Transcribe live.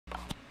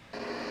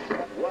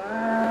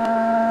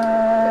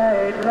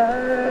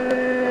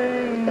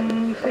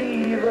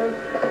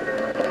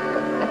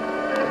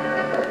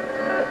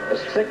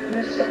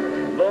sickness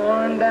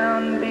born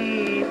down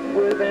deep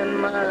within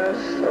my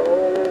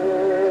soul.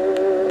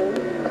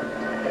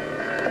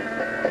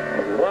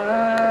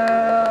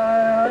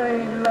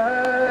 White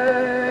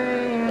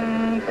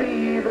line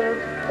fever,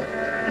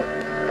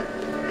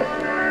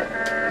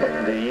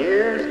 the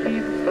years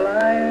keep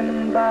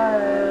flying by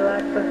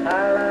like the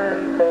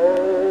highline poles.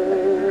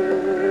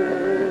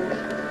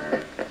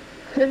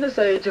 In this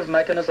age of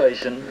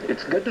mechanization,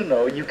 it's good to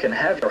know you can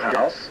have your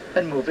house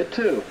and move it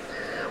too.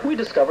 We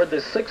discovered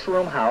this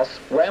 6-room house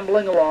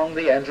rambling along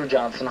the Andrew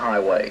Johnson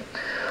Highway.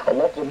 A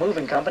local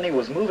moving company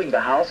was moving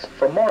the house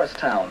from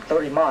Morristown,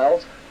 30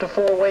 miles, to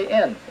Four-Way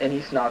Inn in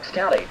East Knox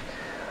County.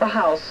 A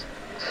house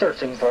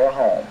searching for a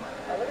home.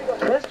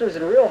 Lester, is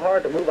it real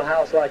hard to move a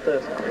house like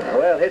this?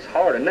 Well, it's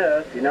hard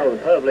enough. You know,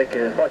 the public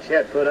is what you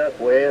have to put up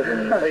with,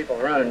 and people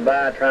running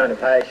by trying to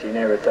pass you and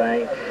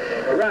everything.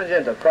 It runs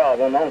into a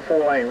problem on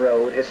 4-lane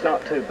road. It's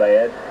not too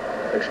bad,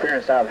 the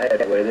experience I've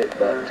had with it,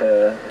 but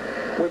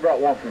we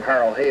brought one from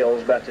Harold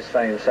Hills about this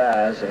same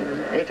size,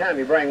 and anytime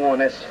you bring one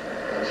this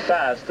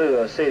size through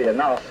the city of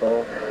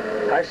Knoxville,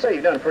 I say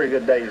you've done a pretty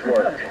good day's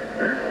work.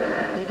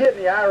 You get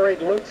any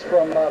irate looks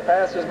from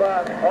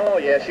passers-by? Oh,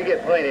 yes, you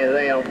get plenty of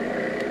them.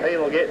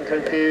 People getting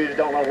confused,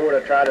 don't know where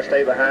to try to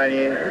stay behind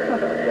you.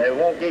 They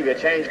won't give you a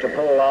chance to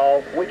pull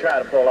off. We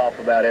try to pull off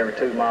about every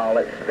 2 miles,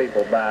 let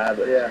people by,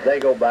 but yeah, they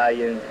go by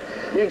you, and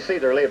you can see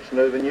their lips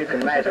moving. You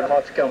can imagine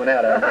what's coming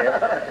out of here.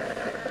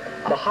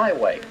 The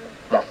highway,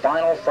 the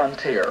final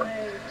frontier.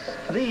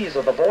 These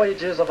are the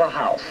voyages of a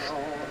house.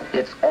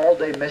 Its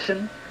all-day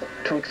mission,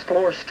 to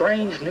explore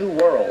strange new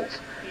worlds,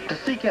 to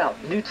seek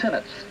out new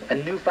tenants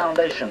and new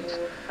foundations,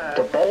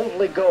 to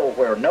boldly go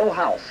where no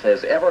house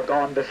has ever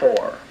gone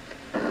before.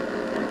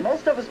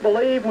 Most of us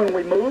believe when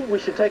we move, we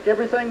should take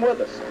everything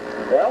with us.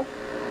 Well,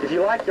 if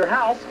you like your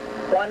house,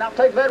 why not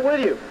take that with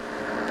you?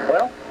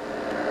 Well,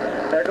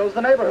 there goes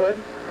the neighborhood.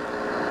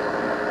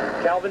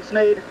 Calvin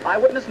Sneed,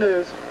 Eyewitness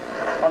News,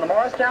 on the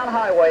Morristown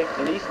Highway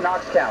in East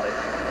Knox County.